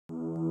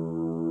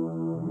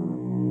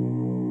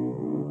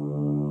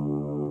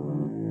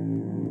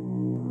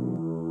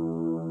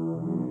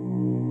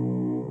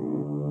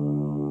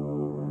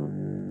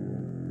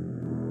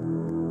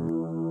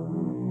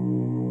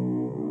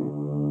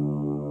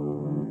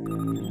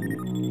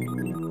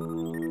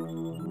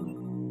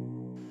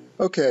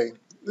Okay,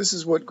 this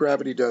is what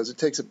gravity does. It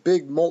takes a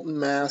big molten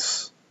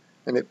mass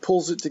and it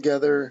pulls it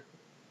together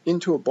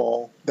into a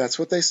ball. That's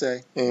what they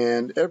say.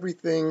 And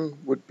everything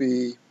would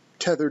be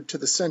tethered to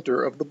the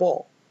center of the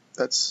ball.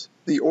 That's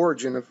the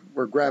origin of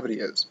where gravity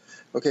is.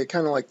 Okay,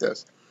 kind of like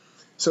this.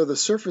 So the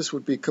surface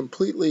would be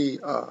completely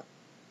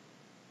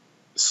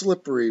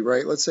slippery,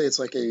 right? Let's say it's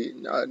like a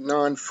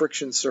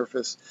non-friction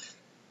surface.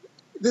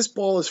 This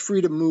ball is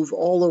free to move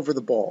all over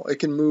the ball. It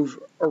can move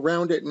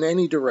around it in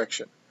any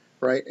direction,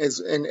 right?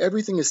 And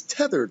everything is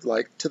tethered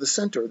like to the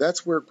center.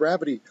 That's where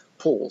gravity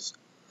pulls.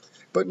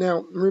 But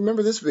now,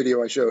 remember this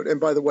video I showed,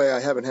 and by the way, I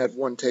haven't had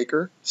one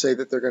taker say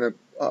that they're going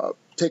to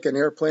take an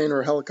airplane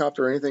or a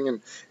helicopter or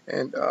anything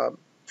and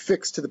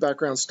fix to the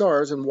background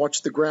stars and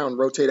watch the ground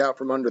rotate out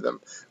from under them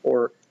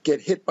or get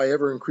hit by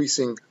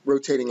ever-increasing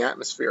rotating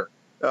atmosphere.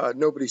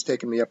 Nobody's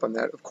taken me up on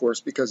that, of course,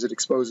 because it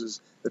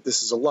exposes that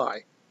this is a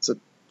lie. It's a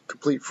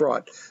complete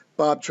fraud.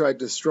 Bob tried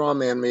to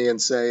strawman me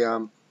and say,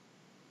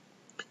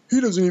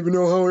 he doesn't even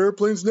know how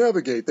airplanes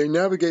navigate. They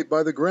navigate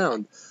by the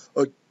ground.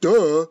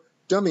 Duh,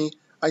 dummy.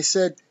 I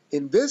said,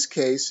 in this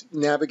case,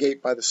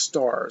 navigate by the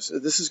stars.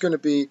 This is going to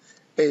be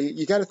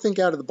you got to think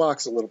out of the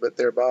box a little bit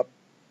there, Bob.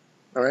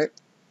 All right?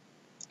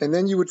 And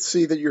then you would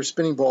see that your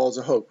spinning ball is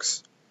a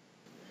hoax.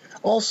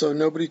 Also,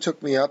 nobody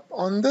took me up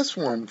on this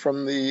one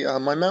from the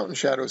my Mountain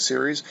Shadow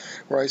series,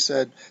 where I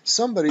said,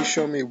 somebody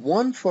show me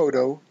one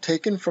photo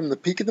taken from the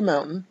peak of the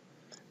mountain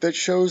that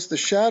shows the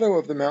shadow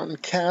of the mountain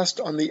cast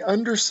on the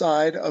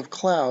underside of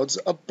clouds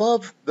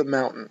above the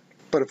mountain.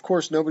 But of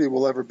course, nobody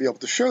will ever be able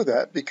to show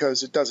that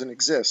because it doesn't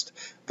exist.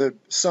 The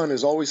sun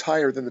is always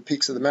higher than the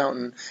peaks of the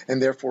mountain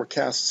and therefore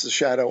casts a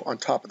shadow on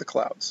top of the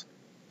clouds.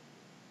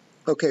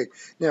 Okay,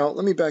 now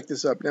let me back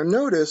this up. Now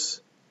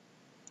notice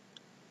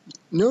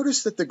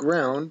that the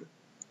ground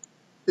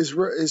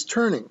is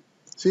turning.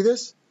 See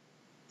this?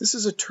 This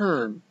is a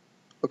turn.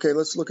 Okay,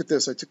 let's look at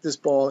this. I took this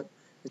ball,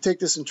 I take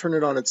this and turn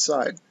it on its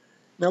side.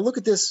 Now look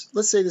at this.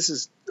 Let's say this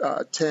is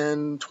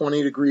 10,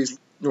 20 degrees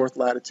north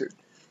latitude.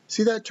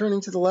 See that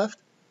turning to the left?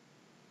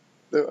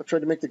 I tried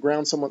to make the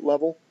ground somewhat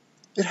level.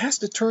 It has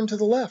to turn to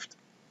the left.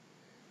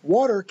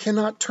 Water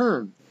cannot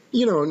turn.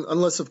 You know,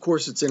 unless of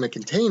course it's in a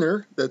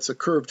container that's a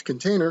curved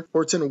container,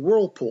 or it's in a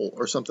whirlpool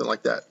or something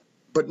like that,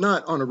 but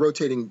not on a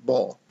rotating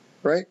ball,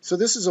 right? So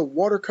this is a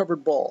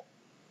water-covered ball.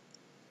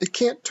 It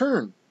can't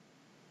turn.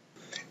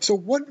 So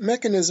what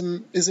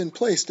mechanism is in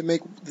place to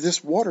make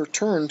this water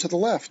turn to the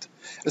left,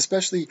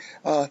 especially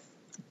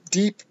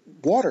deep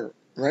water,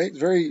 right?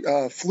 Very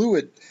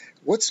fluid.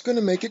 What's going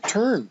to make it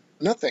turn?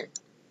 Nothing.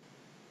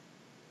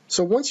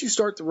 So once you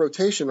start the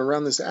rotation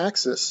around this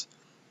axis,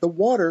 the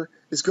water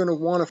is going to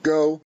want to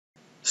go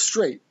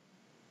straight,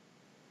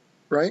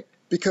 right?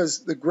 Because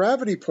the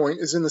gravity point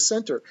is in the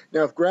center.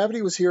 Now, if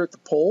gravity was here at the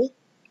pole,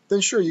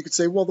 then sure, you could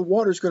say, well, the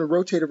water is going to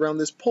rotate around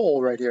this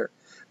pole right here.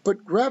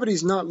 But gravity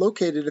is not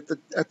located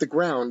at the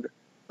ground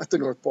at the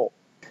North Pole.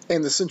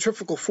 And the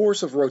centrifugal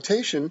force of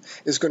rotation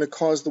is going to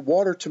cause the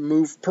water to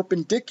move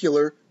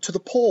perpendicular to the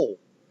pole.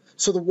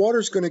 So the water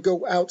is going to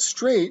go out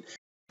straight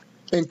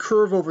and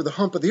curve over the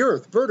hump of the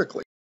Earth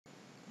vertically.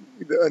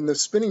 In the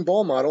spinning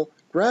ball model,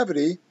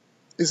 gravity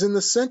is in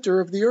the center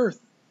of the Earth,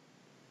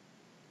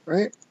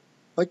 right?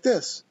 Like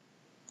this.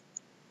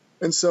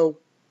 And so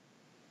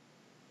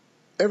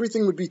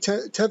everything would be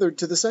tethered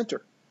to the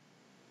center.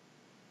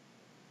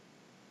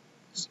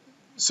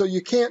 So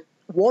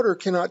water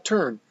cannot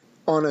turn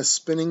on a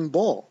spinning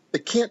ball.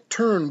 It can't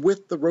turn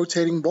with the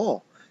rotating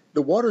ball.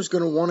 The water is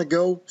going to want to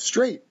go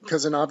straight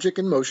because an object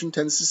in motion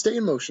tends to stay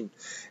in motion.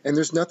 And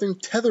there's nothing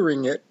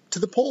tethering it to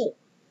the pole.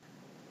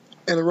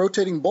 And a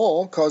rotating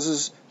ball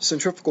causes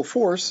centrifugal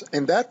force,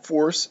 and that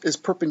force is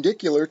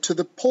perpendicular to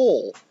the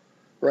pole,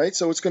 right?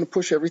 So it's going to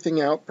push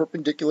everything out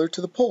perpendicular to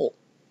the pole,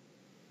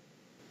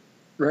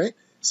 right?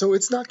 So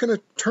it's not going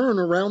to turn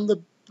around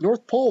the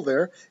North Pole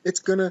there. It's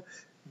going to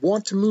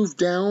want to move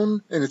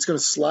down, and it's going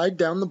to slide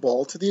down the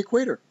ball to the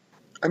equator.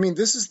 I mean,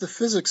 this is the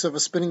physics of a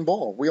spinning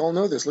ball. We all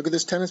know this. Look at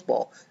this tennis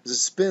ball. As it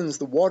spins,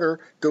 the water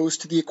goes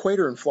to the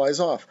equator and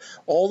flies off.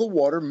 All the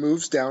water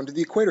moves down to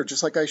the equator,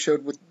 just like I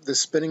showed with the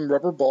spinning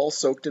rubber ball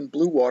soaked in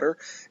blue water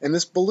and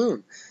this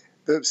balloon.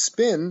 The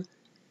spin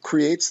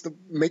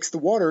makes the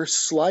water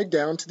slide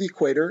down to the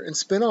equator and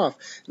spin off.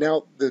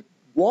 Now, the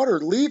water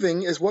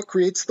leaving is what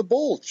creates the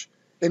bulge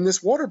in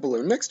this water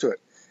balloon next to it.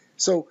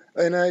 So,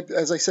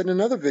 as I said in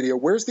another video,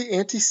 where's the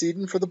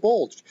antecedent for the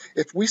bulge?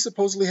 If we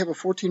supposedly have a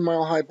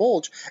 14-mile-high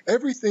bulge,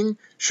 everything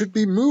should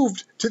be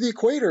moved to the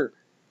equator,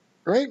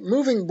 right?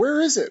 Moving, where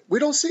is it? We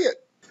don't see it.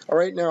 All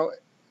right, now,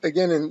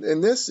 again,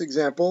 in this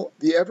example,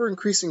 the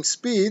ever-increasing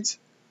speeds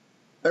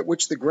at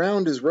which the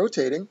ground is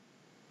rotating,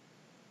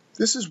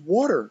 this is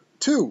water,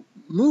 too,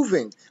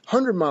 moving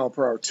 100 miles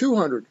per hour,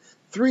 200,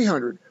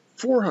 300,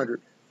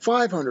 400,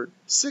 500,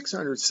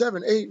 600,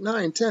 7, 8,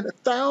 9, 10,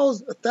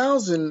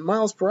 1,000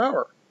 miles per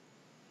hour.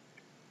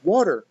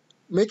 Water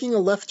making a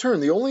left turn.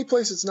 The only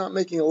place it's not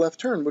making a left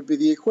turn would be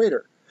the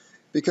equator,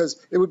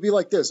 because it would be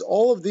like this.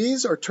 All of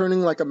these are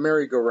turning like a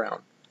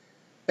merry-go-round,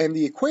 and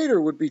the equator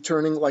would be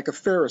turning like a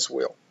Ferris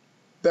wheel.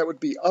 that would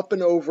be up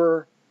and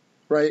over,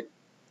 right?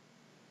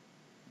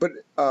 But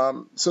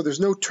so there's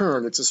no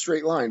turn, it's a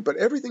straight line, but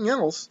everything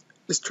else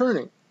is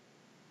turning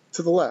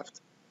to the left.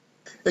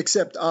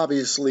 Except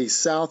obviously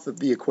south of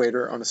the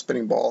equator on a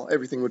spinning ball,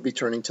 everything would be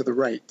turning to the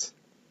right.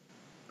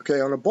 Okay,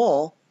 on a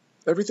ball,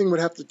 everything would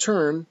have to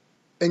turn,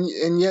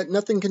 and yet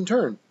nothing can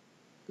turn.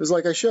 Because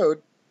like I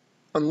showed,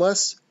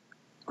 unless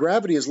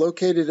gravity is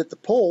located at the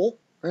pole,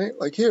 right,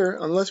 like here,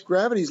 unless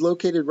gravity is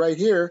located right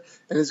here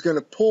and is going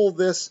to pull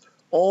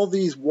all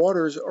these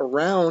waters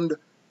around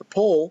the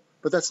pole,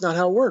 but that's not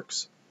how it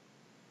works.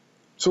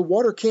 So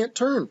water can't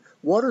turn.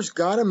 Water's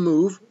got to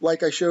move,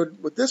 like I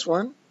showed with this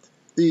one.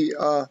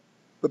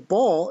 The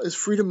ball is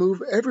free to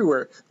move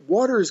everywhere.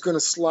 Water is going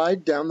to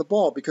slide down the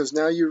ball because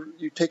now you're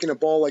taking a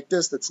ball like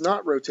this that's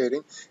not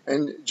rotating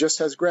and just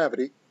has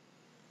gravity.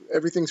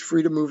 Everything's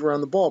free to move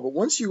around the ball. But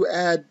once you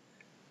add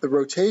the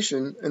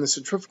rotation and the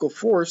centrifugal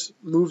force,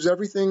 moves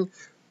everything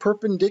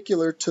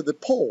perpendicular to the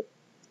pole,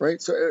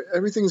 right? So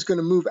everything's going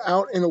to move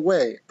out and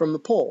away from the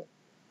pole.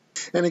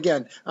 And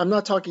again, I'm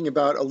not talking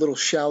about a little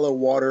shallow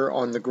water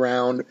on the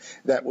ground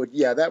that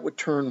would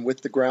turn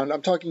with the ground.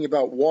 I'm talking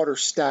about water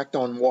stacked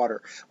on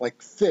water, like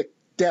thick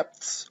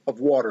depths of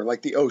water,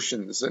 like the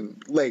oceans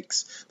and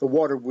lakes. The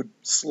water would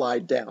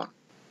slide down.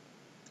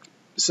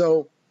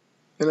 So,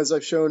 and as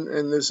I've shown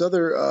in this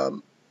other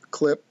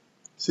clip,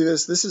 see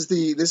this?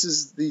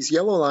 These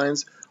yellow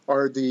lines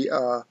are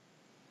the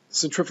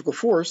centrifugal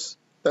force.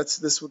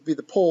 This would be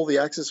the pole, the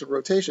axis of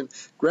rotation.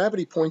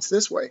 Gravity points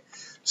this way.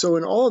 So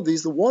in all of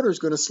these, the water is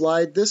going to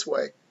slide this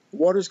way. The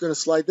water is going to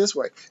slide this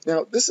way.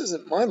 Now, this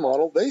isn't my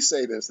model. They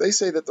say this. They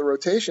say that the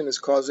rotation is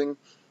causing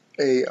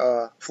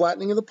a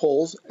flattening of the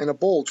poles and a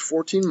bulge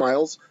 14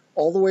 miles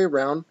all the way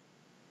around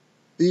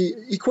the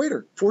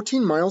equator,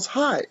 14 miles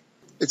high.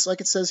 It's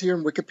like it says here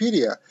in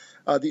Wikipedia.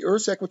 The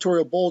Earth's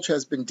equatorial bulge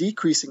has been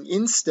decreasing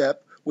in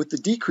step with the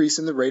decrease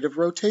in the rate of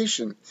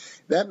rotation.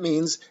 That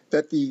means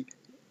that the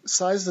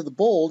size of the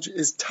bulge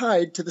is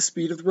tied to the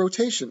speed of the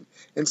rotation.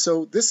 And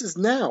so this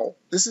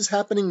is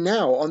happening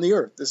now on the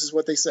Earth. This is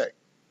what they say.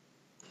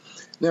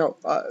 Now,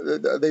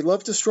 they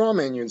love to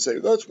strawman you and say,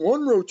 that's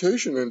one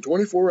rotation in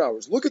 24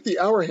 hours. Look at the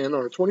hour hand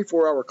on a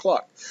 24-hour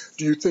clock.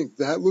 Do you think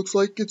that looks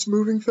like it's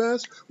moving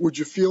fast? Would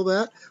you feel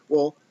that?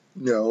 Well,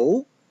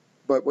 no.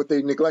 But what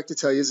they neglect to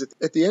tell you is that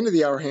at the end of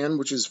the hour hand,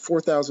 which is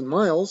 4,000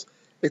 miles,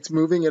 it's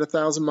moving at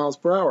 1,000 miles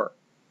per hour.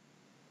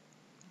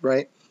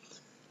 Right?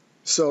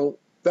 So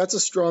that's a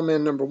straw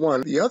man number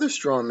one. The other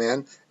straw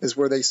man is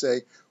where they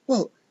say,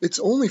 well, it's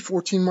only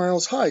 14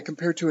 miles high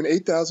compared to an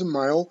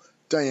 8,000-mile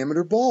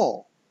diameter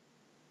ball,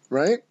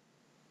 right?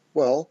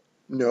 Well,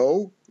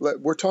 no.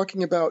 We're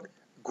talking about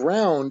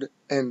ground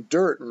and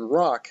dirt and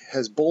rock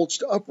has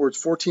bulged upwards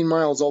 14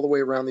 miles all the way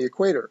around the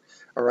equator,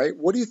 all right?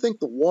 What do you think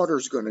the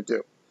water's going to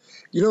do?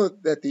 You know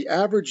that the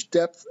average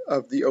depth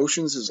of the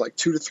oceans is like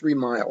 2 to 3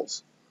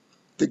 miles.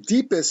 The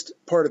deepest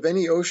part of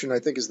any ocean, I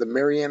think, is the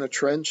Mariana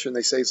Trench, and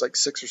they say it's like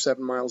 6 or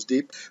 7 miles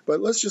deep. But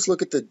let's just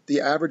look at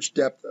the average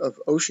depth of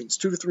oceans,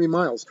 2 to 3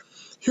 miles.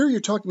 Here you're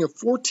talking a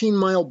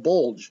 14-mile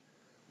bulge.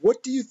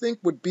 What do you think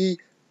would be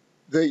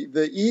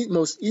the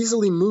most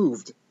easily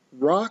moved,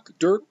 rock,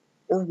 dirt,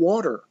 or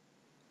water?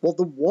 Well,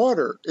 the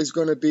water is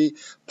going to be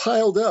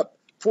piled up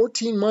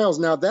 14 miles.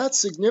 Now, that's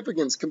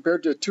significance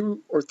compared to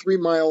 2 or 3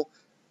 mile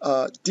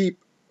deep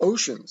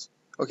oceans.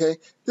 Okay,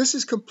 this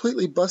is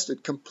completely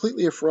busted,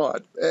 completely a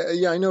fraud.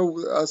 Yeah, I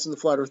know us in the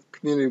flat earth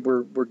community,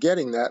 we're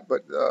getting that,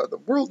 but the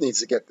world needs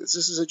to get this.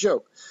 This is a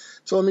joke.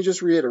 So let me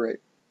just reiterate.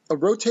 A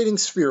rotating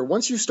sphere,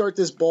 once you start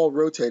this ball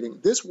rotating,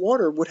 this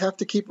water would have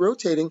to keep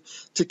rotating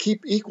to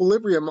keep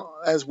equilibrium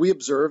as we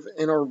observe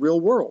in our real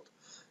world,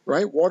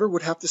 right? Water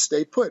would have to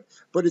stay put,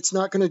 but it's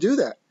not going to do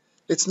that.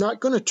 It's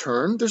not going to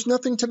turn. There's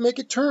nothing to make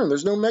it turn.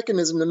 There's no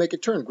mechanism to make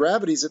it turn.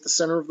 Gravity's at the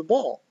center of the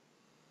ball,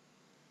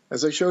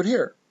 as I showed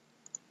here.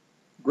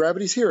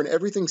 Gravity's here and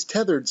everything's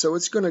tethered, so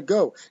it's going to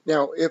go.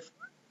 Now,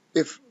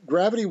 if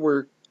gravity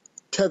were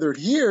tethered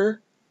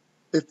here,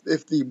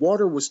 if the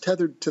water was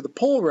tethered to the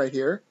pole right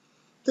here,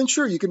 then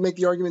sure, you could make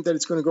the argument that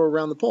it's going to go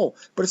around the pole,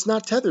 but it's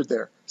not tethered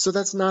there, so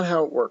that's not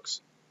how it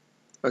works.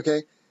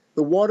 Okay?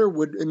 The water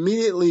would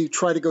immediately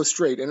try to go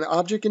straight. An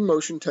object in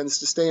motion tends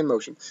to stay in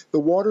motion. The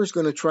water is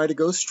going to try to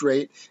go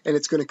straight, and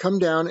it's going to come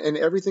down, and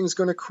everything's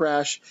going to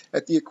crash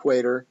at the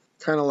equator,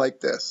 kind of like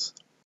this.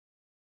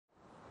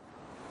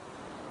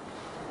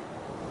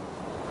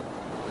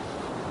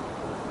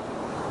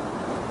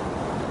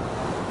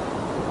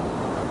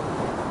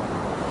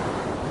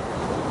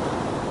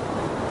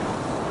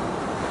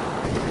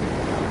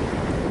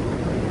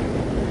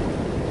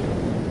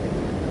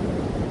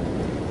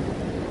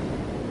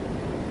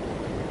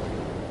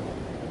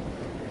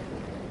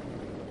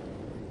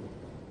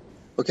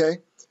 Okay,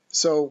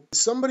 so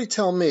somebody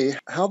tell me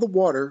how the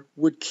water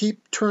would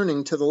keep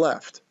turning to the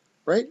left,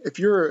 right? If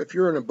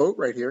you're in a boat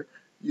right here,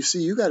 you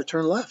see you got to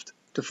turn left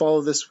to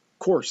follow this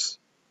course.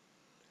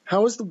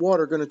 How is the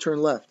water going to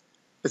turn left?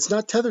 It's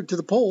not tethered to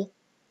the pole.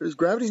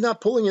 Gravity's not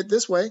pulling it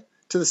this way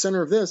to the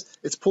center of this.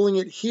 It's pulling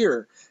it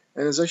here.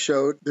 And as I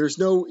showed, there's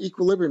no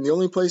equilibrium. The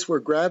only place where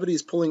gravity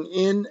is pulling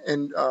in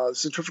and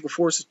centrifugal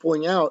force is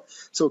pulling out,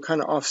 so it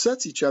kind of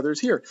offsets each other, is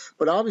here.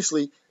 But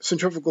obviously,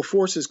 centrifugal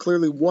force has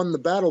clearly won the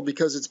battle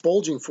because it's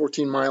bulging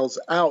 14 miles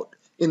out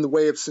in the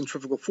way of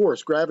centrifugal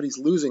force. Gravity's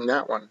losing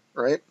that one,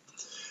 right?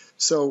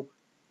 So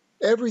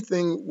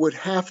everything would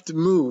have to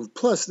move.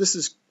 Plus, this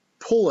is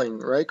pulling,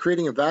 right?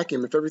 Creating a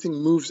vacuum. If everything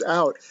moves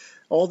out,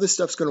 all this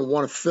stuff's going to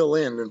want to fill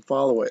in and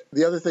follow it.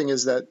 The other thing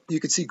is that you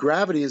can see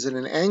gravity is at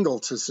an angle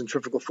to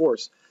centrifugal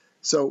force.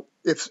 So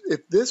if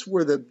this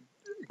were the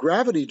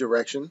gravity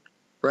direction,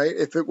 right?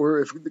 If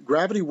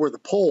gravity were the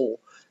pole,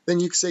 then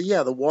you could say,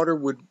 yeah, the water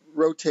would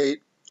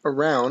rotate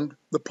around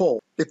the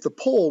pole. If the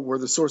pole were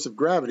the source of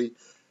gravity,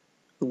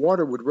 the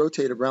water would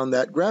rotate around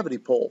that gravity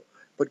pole.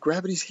 But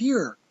gravity's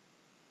here.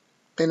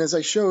 And as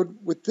I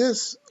showed with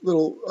this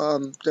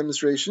little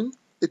demonstration,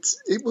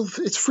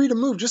 it's free to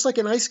move, just like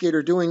an ice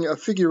skater doing a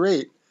figure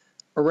eight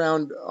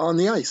around on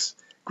the ice.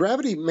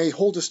 Gravity may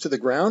hold us to the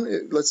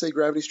ground. Let's say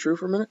gravity's true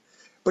for a minute,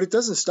 but it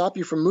doesn't stop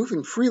you from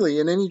moving freely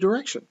in any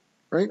direction,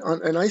 right?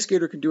 An ice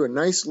skater can do a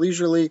nice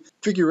leisurely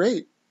figure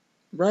eight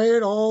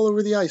right all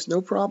over the ice,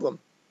 no problem.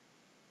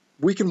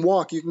 We can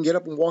walk. You can get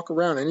up and walk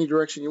around any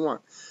direction you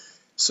want.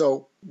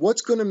 So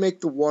what's going to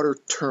make the water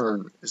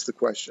turn is the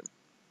question.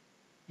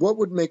 What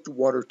would make the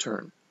water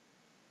turn?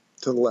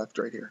 To the left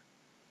right here.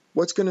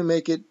 What's going to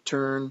make it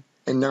turn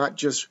and not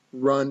just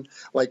run?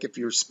 Like if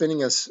you're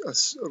spinning a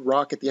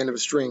rock at the end of a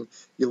string,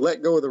 you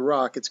let go of the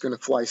rock, it's going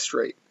to fly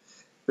straight.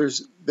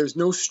 There's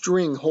no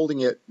string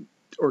holding it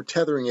or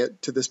tethering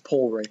it to this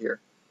pole right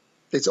here.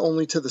 It's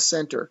only to the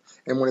center.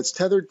 And when it's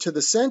tethered to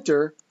the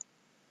center,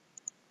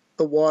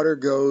 the water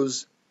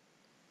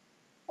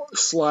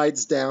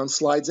slides down,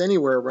 slides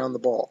anywhere around the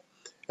ball.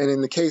 And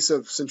in the case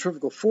of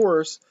centrifugal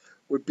force,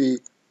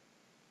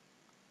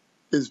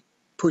 is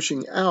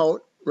pushing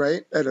out,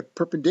 right, at a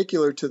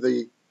perpendicular to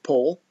the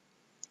pole,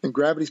 and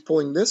gravity's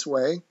pulling this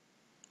way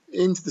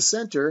into the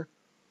center,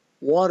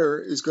 water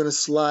is going to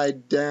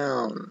slide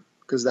down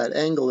because that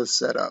angle is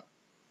set up.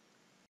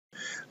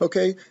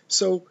 Okay,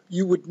 so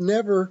you would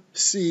never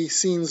see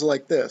scenes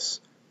like this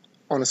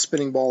on a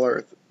spinning ball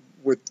Earth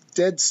with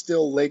dead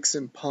still lakes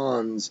and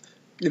ponds,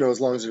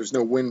 as long as there's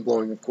no wind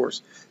blowing, of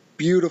course.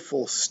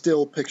 Beautiful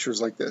still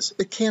pictures like this.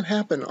 It can't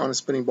happen on a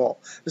spinning ball.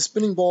 The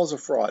spinning ball is a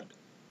fraud.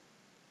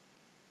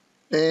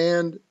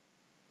 And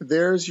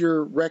there's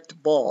your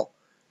wrecked ball.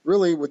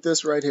 Really, with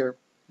this right here,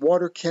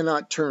 water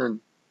cannot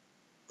turn.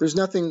 There's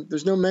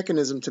no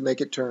mechanism to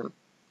make it turn.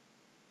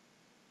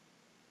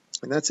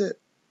 And that's it.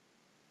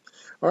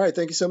 All right,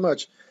 thank you so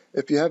much.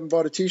 If you haven't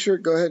bought a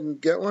t-shirt, go ahead and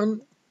get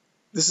one.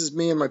 This is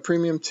me in my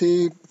premium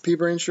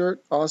p-brane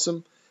shirt.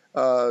 Awesome.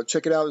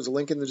 Check it out. There's a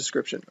link in the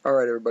description. All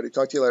right, everybody.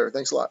 Talk to you later.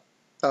 Thanks a lot.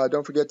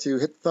 Don't forget to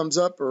hit the thumbs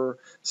up or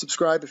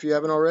subscribe if you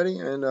haven't already,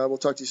 and we'll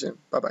talk to you soon.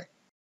 Bye-bye.